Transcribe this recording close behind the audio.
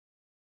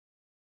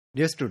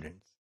Dear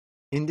students,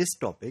 in this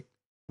topic,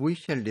 we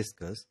shall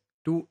discuss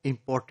two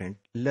important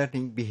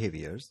learning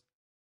behaviors,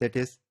 that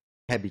is,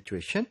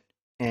 habituation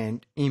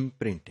and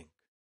imprinting.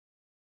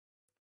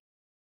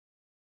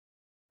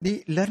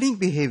 The learning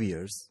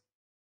behaviors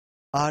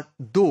are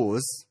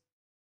those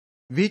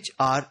which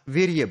are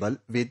variable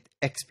with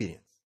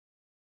experience.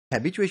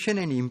 Habituation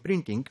and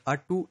imprinting are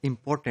two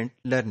important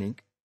learning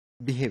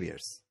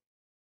behaviors.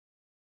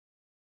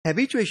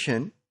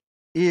 Habituation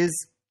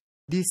is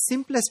the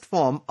simplest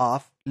form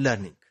of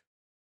learning.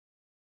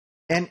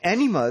 An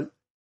animal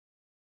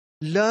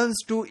learns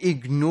to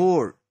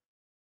ignore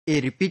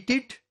a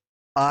repeated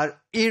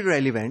or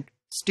irrelevant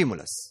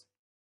stimulus.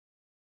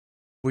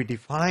 We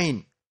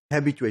define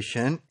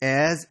habituation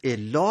as a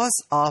loss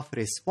of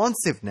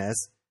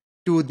responsiveness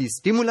to the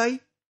stimuli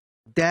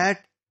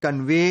that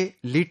convey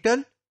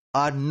little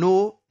or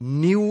no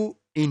new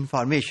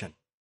information.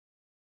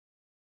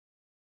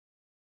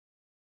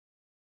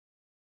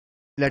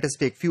 Let us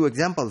take few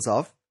examples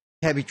of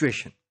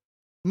habituation.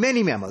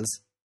 Many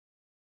mammals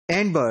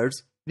and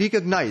birds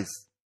recognize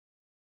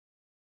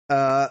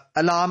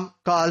alarm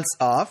calls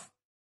of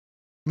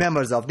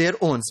members of their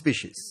own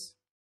species.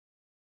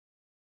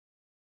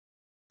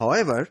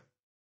 However,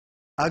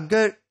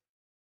 अगर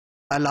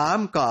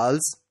alarm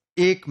calls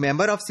एक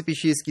member of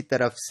species की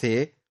तरफ से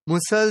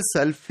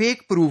मुसलसल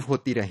fake prove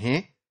होती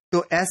रहें,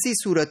 तो ऐसी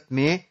सूरत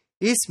में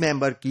इस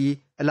member की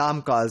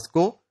alarm calls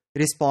को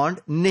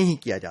रिस्पॉन्ड नहीं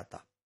किया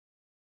जाता.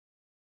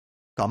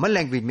 कॉमन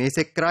लैंग्वेज में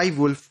इसे क्राई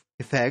वुल्फ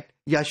इफेक्ट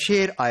या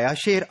शेर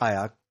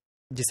आया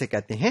जिसे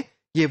कहते हैं,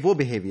 ये वो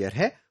बिहेवियर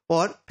है.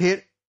 और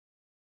फिर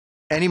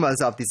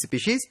animals of the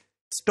species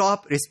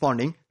stop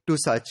responding to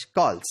such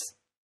calls.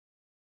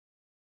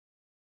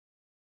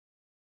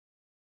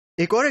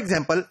 एक और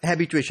एग्जांपल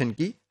हैबिचुएशन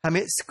की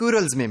हमें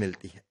स्क्विरल्स में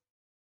मिलती है,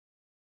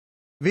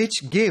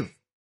 which give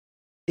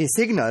a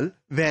signal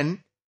when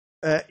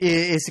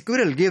a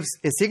squirrel gives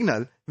a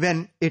signal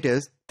when it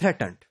is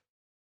threatened.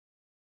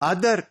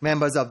 Other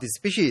members of the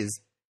species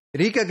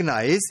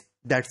recognize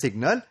that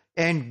signal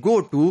and go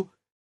to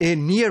a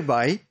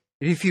nearby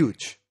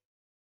refuge.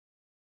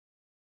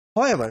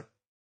 However,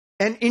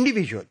 an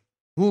individual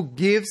who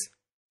gives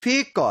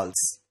fake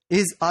calls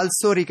is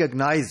also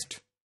recognized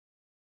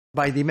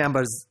by the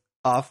members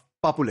of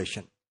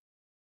population,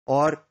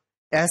 और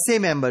ऐसे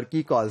member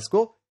की calls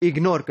को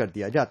ignore कर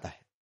दिया जाता है.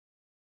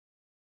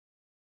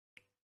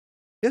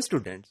 Dear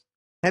students,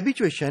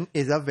 habituation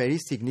is a very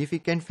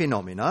significant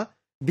phenomena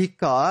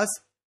because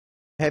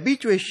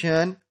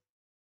habituation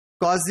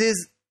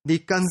causes the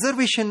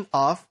conservation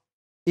of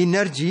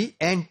energy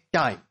and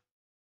time,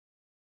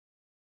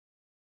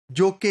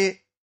 जो कि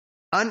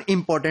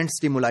unimportant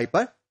stimuli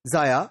पर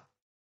जाया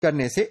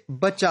करने से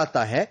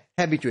बचाता है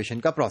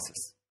habituation का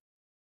process.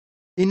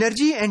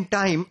 Energy and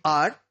time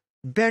are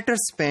better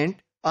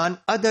spent on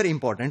other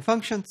important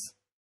functions.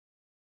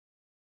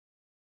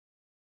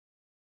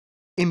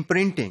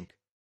 Imprinting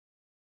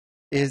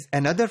is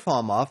another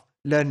form of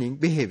learning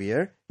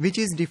behavior which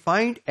is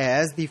defined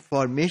as the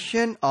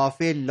formation of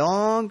a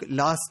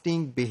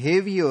long-lasting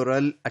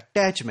behavioral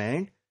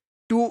attachment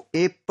to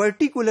a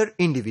particular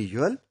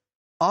individual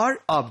or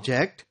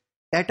object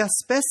at a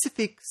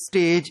specific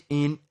stage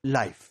in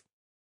life.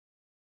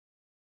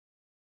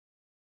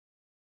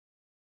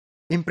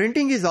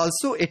 Imprinting is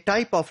also a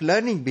type of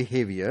learning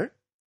behavior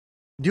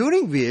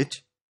during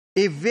which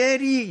a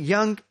very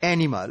young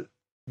animal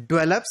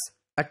develops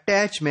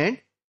attachment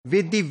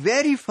with the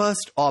very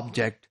first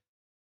object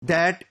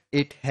that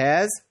it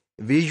has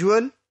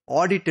visual,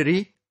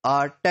 auditory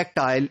or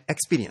tactile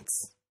experience.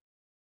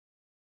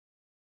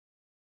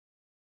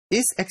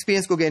 इस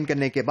experience को gain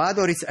करने के बाद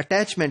और इस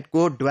attachment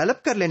को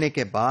develop कर लेने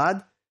के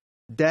बाद,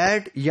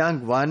 that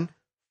young one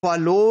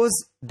follows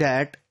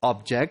that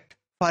object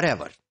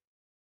forever.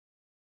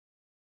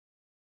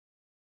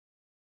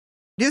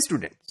 Dear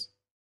students,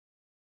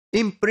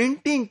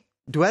 imprinting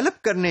develop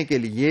करने के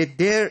लिए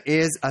there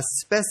is a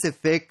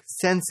specific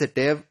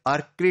sensitive or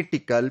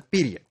critical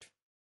period.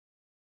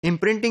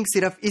 Imprinting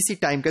सिर्फ इसी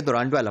टाइम के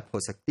दौरान डेवलप हो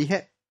सकती है.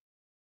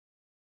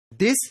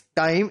 This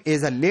time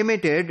is a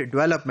limited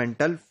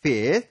developmental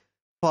phase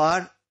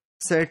for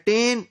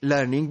certain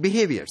learning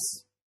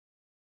behaviors.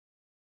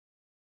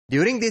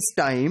 During this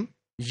time,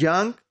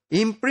 young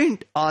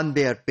imprint on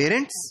their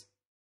parents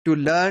to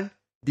learn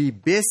the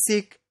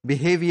basic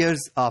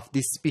behaviors of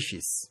the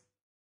species.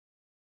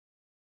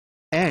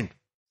 And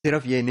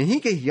सिर्फ ये नहीं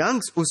कि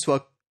यंग्स उस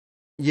वक्त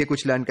ये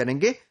कुछ लर्न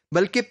करेंगे,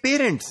 बल्कि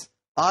parents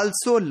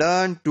also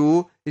learn to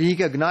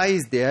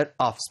recognize their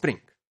offspring.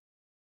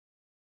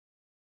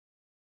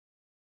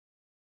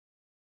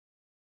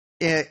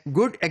 A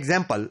good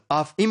example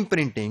of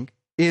imprinting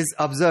is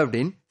observed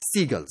in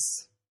seagulls.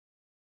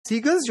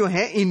 Seagulls जो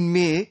हैं,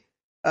 इनमें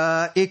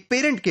एक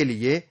पेरेंट के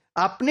लिए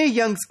अपने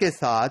यंग्स के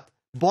साथ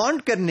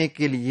बॉन्ड करने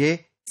के लिए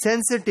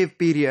सेंसिटिव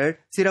पीरियड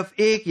सिर्फ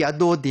 1 या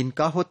 2 दिन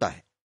का होता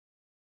है.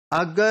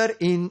 अगर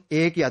इन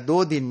 1 या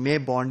 2 दिन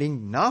में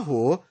बॉन्डिंग ना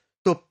हो,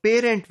 तो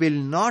parent will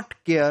not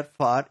care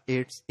for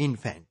its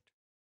infant,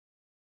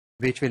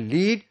 which will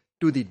lead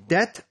to the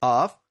death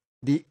of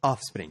the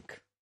offspring.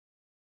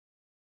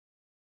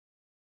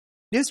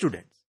 Dear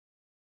students,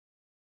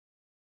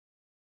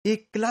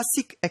 एक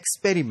क्लासिक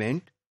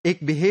एक्सपेरिमेंट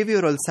एक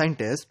बिहेवियरल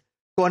साइंटिस्ट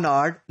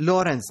कॉनार्ड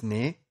लॉरेंस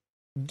ने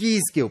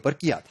गीज के ऊपर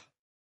किया था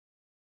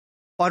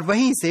और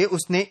वहीं से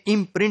उसने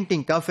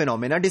इम्प्रिंटिंग का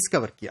फिनोमेना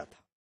डिस्कवर किया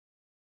था।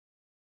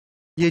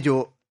 ये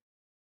जो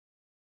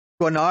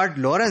कॉनार्ड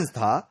लॉरेंस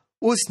था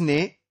उसने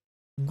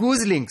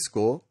गूजलिंग्स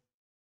को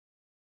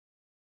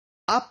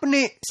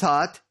अपने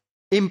साथ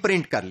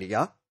इम्प्रिंट कर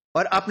लिया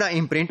और अपना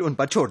इम्प्रिंट उन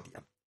पर छोड़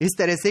दिया, इस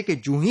तरह से कि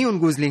जो ही उन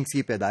गूजलिंग्स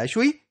की पैदाइश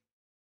हुई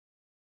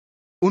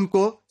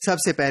उनको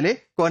सबसे पहले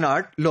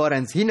कॉनार्ड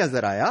लॉरेंस ही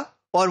नजर आया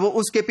और वो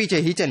उसके पीछे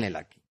ही चलने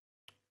लगी।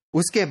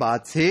 उसके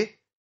बाद से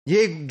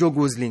ये जो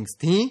गूजलिंग्स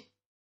थी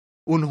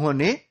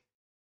उन्होंने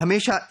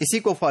हमेशा इसी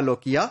को फॉलो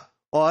किया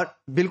और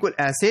बिल्कुल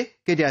ऐसे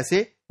कि जैसे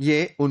ये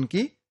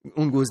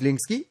उन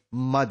गूजलिंग्स की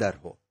मदर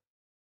हो।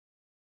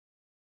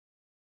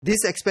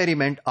 This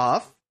experiment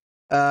of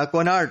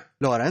कॉनार्ड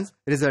Lawrence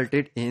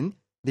resulted in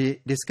the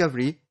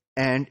discovery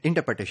and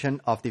interpretation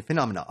of the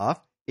phenomena of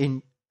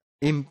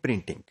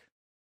imprinting.